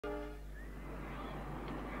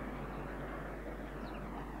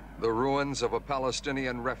The ruins of a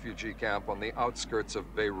Palestinian refugee camp on the outskirts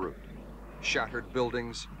of Beirut. Shattered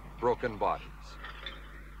buildings, broken bodies.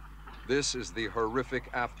 This is the horrific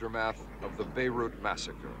aftermath of the Beirut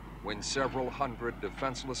Massacre, when several hundred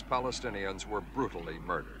defenseless Palestinians were brutally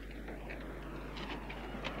murdered.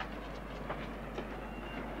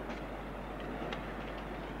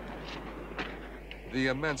 The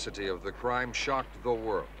immensity of the crime shocked the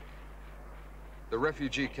world. The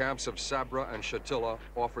refugee camps of Sabra and Shatila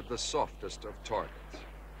offered the softest of targets.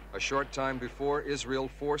 A short time before, Israel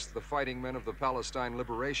forced the fighting men of the Palestine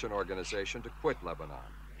Liberation Organization to quit Lebanon.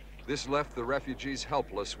 This left the refugees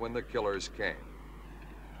helpless when the killers came.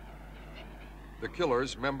 The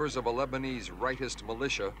killers, members of a Lebanese rightist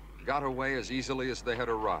militia, got away as easily as they had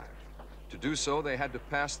arrived. To do so, they had to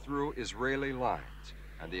pass through Israeli lines,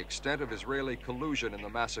 and the extent of Israeli collusion in the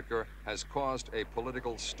massacre has caused a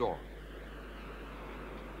political storm.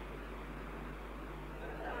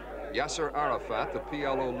 Yasser Arafat, the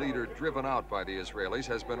PLO leader driven out by the Israelis,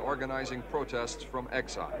 has been organizing protests from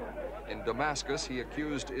exile. In Damascus, he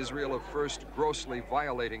accused Israel of first grossly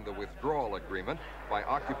violating the withdrawal agreement by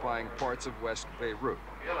occupying parts of West Beirut.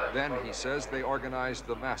 Then, he says, they organized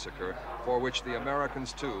the massacre, for which the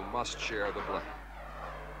Americans, too, must share the blame.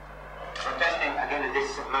 Protesting against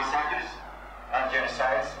these massacres and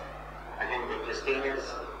genocides against the Palestinians,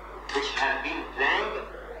 which have been planned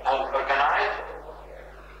and organized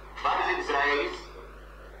by the Israelis,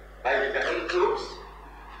 by the Israeli troops,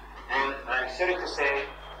 and I'm sorry to say,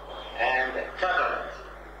 and covered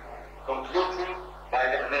completely by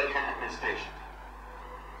the American administration.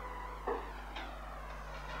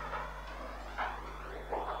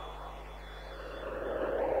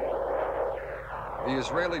 The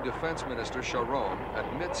Israeli Defense Minister Sharon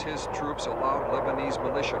admits his troops allowed Lebanese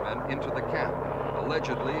militiamen into the camp,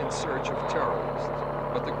 allegedly in search of terrorists.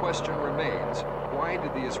 But the question remains, why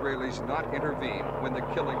did the Israelis not intervene when the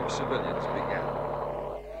killing of civilians began?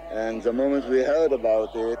 And the moment we heard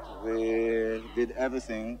about it, we did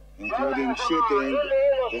everything, including shooting,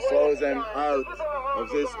 to throw them out of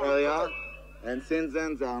this area. And since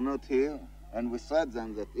then, they are not here. And we threat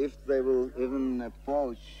them that if they will even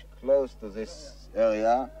approach close to this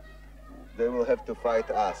area, they will have to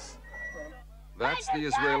fight us. That's the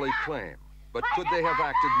Israeli claim. But could they have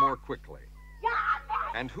acted more quickly?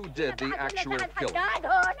 And who did the actual killing?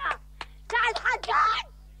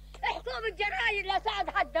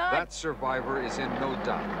 That survivor is in no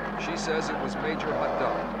doubt. She says it was Major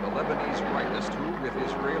Haddad, the Lebanese rightist who, with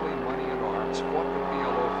Israeli money and arms, fought the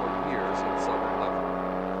PLO for years in southern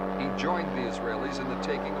Lebanon. He joined the Israelis in the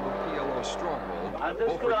taking of a PLO stronghold,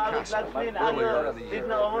 Beaufort Castle, earlier in the year.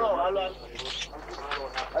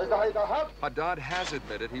 Haddad has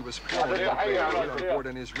admitted he was flown in Beirut on board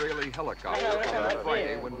an Israeli helicopter on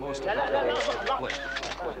Friday when most of the killings took place.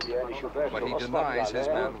 But he denies his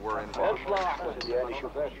men were involved.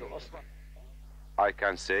 I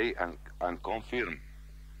can say and confirm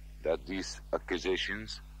that these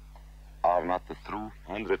accusations are not true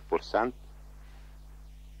 100%,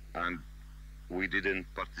 and we didn't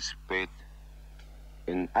participate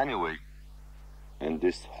in any way in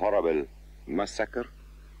this horrible massacre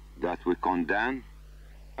that we condemn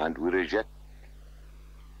and we reject,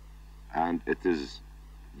 and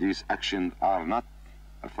these actions are not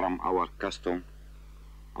from our custom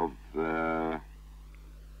of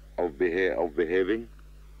behaving.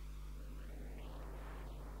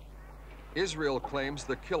 Israel claims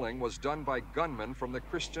the killing was done by gunmen from the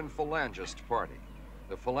Christian Phalangist Party.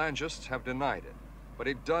 The Phalangists have denied it, but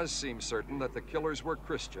it does seem certain that the killers were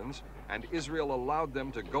Christians, and Israel allowed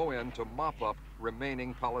them to go in to mop up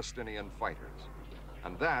remaining Palestinian fighters.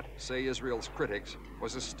 And that, say Israel's critics,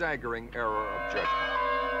 was a staggering error of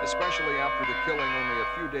judgment, especially after the killing only a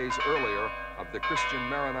few days earlier of the Christian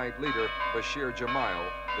Maronite leader Bashir Gemayel,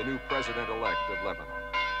 the new president-elect of Lebanon.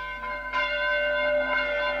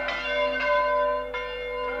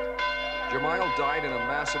 Gemayel died in a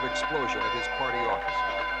massive explosion at his party office.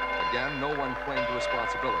 Again, no one claimed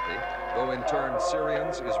responsibility, though in turn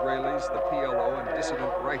Syrians, Israelis, the PLO, and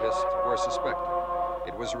dissident rightists were suspected.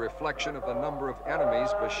 It was a reflection of the number of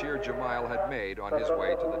enemies Bashir Gemayel had made on his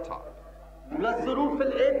way to the top.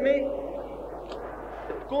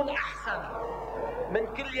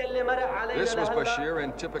 This was Bashir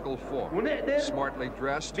in typical form, smartly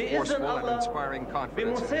dressed, forceful, and inspiring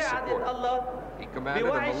confidence in his support. He commanded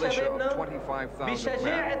a militia of 25,000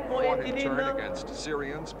 men, fought in turn against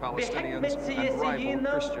Syrians, Palestinians, and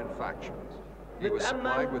rival Christian factions. He was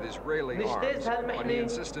supplied with Israeli arms, but he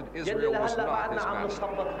insisted Israel was not his master.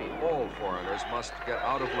 All foreigners must get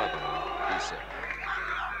out of Lebanon, he said.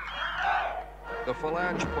 The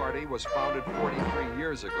Phalange Party was founded 43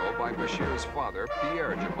 years ago by Bashir's father,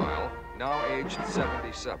 Bashir Gemayel, now aged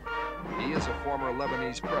 77. He is a former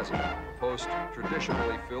Lebanese president, a post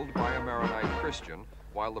traditionally filled by a Maronite Christian,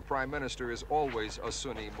 while the prime minister is always a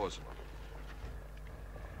Sunni Muslim.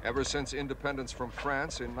 Ever since independence from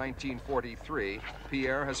France in 1943,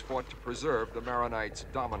 Pierre has fought to preserve the Maronites'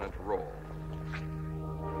 dominant role.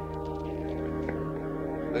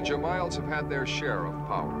 The Gemayels have had their share of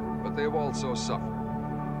power, but they have also suffered.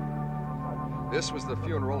 This was the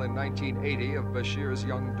funeral in 1980 of Bashir's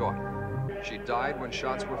young daughter. She died when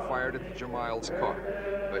shots were fired at the Gemayels' car.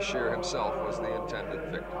 Bashir himself was the intended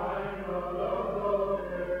victim.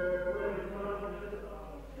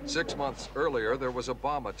 6 months earlier, there was a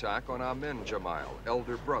bomb attack on Amin Gemayel,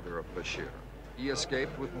 elder brother of Bashir. He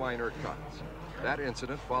escaped with minor cuts. That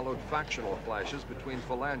incident followed factional clashes between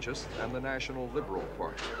Phalangists and the National Liberal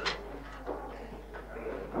Party.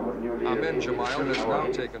 Amin Gemayel has now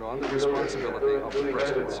taken on the responsibility of the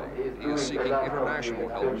presidency. He is seeking international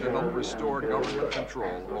help to help restore government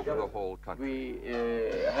control over the whole country. We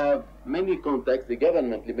have many contacts. The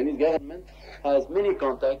government, Lebanese government, has many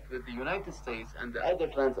contacts with the United States and the other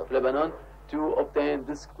friends of Lebanon to obtain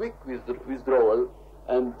this quick withdrawal,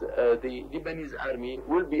 and the Lebanese army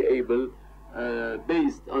will be able,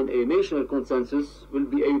 based on a national consensus, will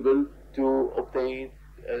be able to obtain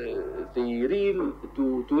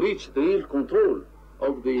to reach the real control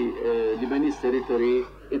of the Lebanese territory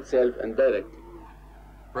itself and directly.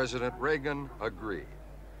 President Reagan agreed.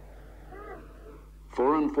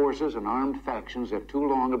 Foreign forces and armed factions have too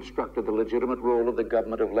long obstructed the legitimate role of the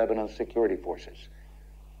government of Lebanon's security forces.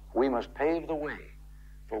 We must pave the way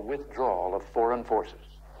for withdrawal of foreign forces.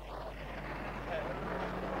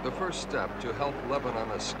 The first step to help Lebanon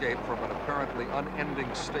escape from an apparently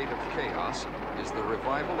unending state of chaos is the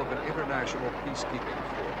revival of an international peacekeeping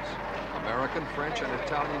force. American, French, and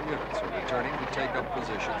Italian units are returning to take up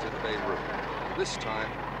positions in Beirut. This time,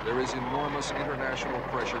 there is enormous international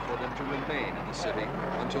pressure for them to remain in the city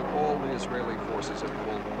until all the Israeli forces have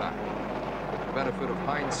pulled back. With the benefit of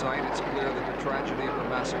hindsight, it's clear that the tragedy of the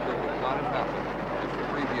massacre would not have happened if the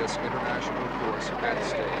previous international force had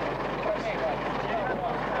stayed.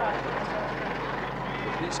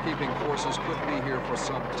 The peacekeeping forces could be here for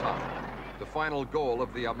some time. The final goal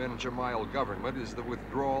of the Amin Gemayel government is the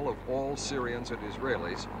withdrawal of all Syrians and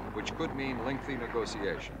Israelis, which could mean lengthy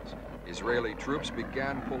negotiations. Israeli troops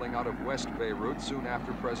began pulling out of West Beirut soon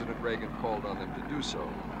after President Reagan called on them to do so,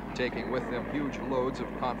 taking with them huge loads of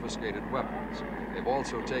confiscated weapons. They've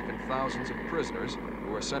also taken thousands of prisoners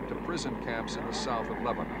who are sent to prison camps in the south of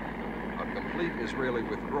Lebanon. A complete Israeli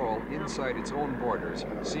withdrawal inside its own borders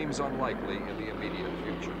seems unlikely in the immediate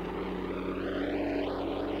future.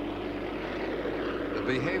 The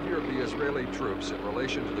behavior of the Israeli troops in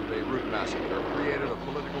relation to the Beirut massacre created a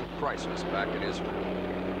political crisis back in Israel.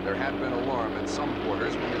 There had been alarm in some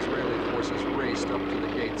quarters when Israeli forces raced up to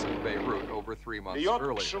the gates of Beirut over 3 months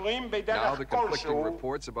earlier. Now the conflicting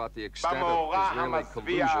reports about the extent of Israeli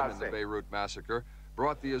collusion in the Beirut massacre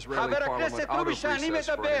brought the Israeli parliament out of recess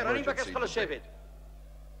for an emergency debate.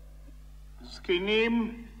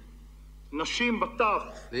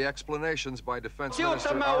 The explanations by Defense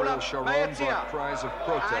Minister Ariel Sharon brought cries of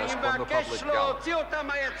protest from the public gallery.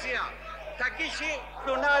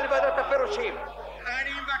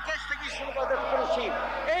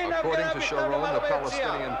 According to Sharon, the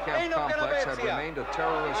Palestinian camp complex had remained a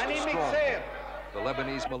terrorist stronghold. The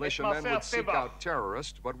Lebanese militiamen would seek out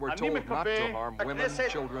terrorists, but were told not to harm women,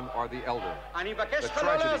 children, or the elderly. The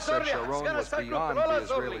tragedy, said Sharon, was beyond the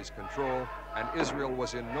Israelis' control, and Israel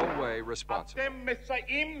was in no way responsible.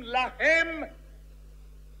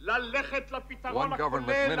 One government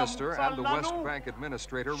minister and the West Bank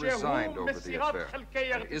administrator resigned over the affair.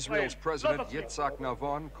 And Israel's President Yitzhak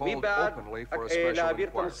Navon called openly for a special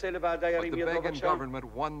inquiry. But the Begin government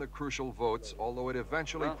won the crucial votes, although it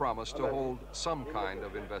eventually promised to hold some kind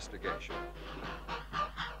of investigation.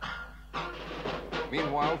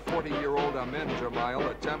 Meanwhile, 40-year-old Amin Gemayel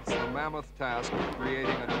attempts the mammoth task of creating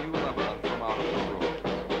a new Lebanon from out of the ruin.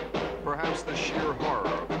 Perhaps the sheer horror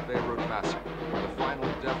of the Beirut massacre, the final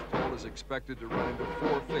death toll is expected to run into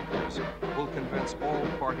 4 figures, will convince all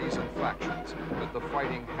parties and factions that the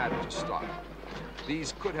fighting had to stop.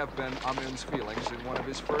 These could have been Amin's feelings in one of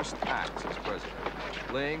his first acts as president,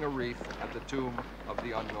 laying a wreath at the tomb of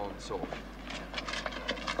the unknown soldier.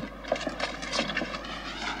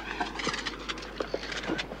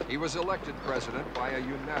 He was elected president by a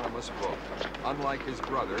unanimous vote, unlike his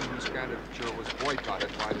brother, whose candidature was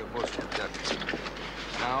boycotted by the Muslim deputy.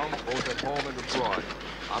 Now, both at home and abroad,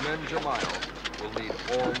 Amin Gemayel will need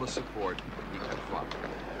all the support he can find.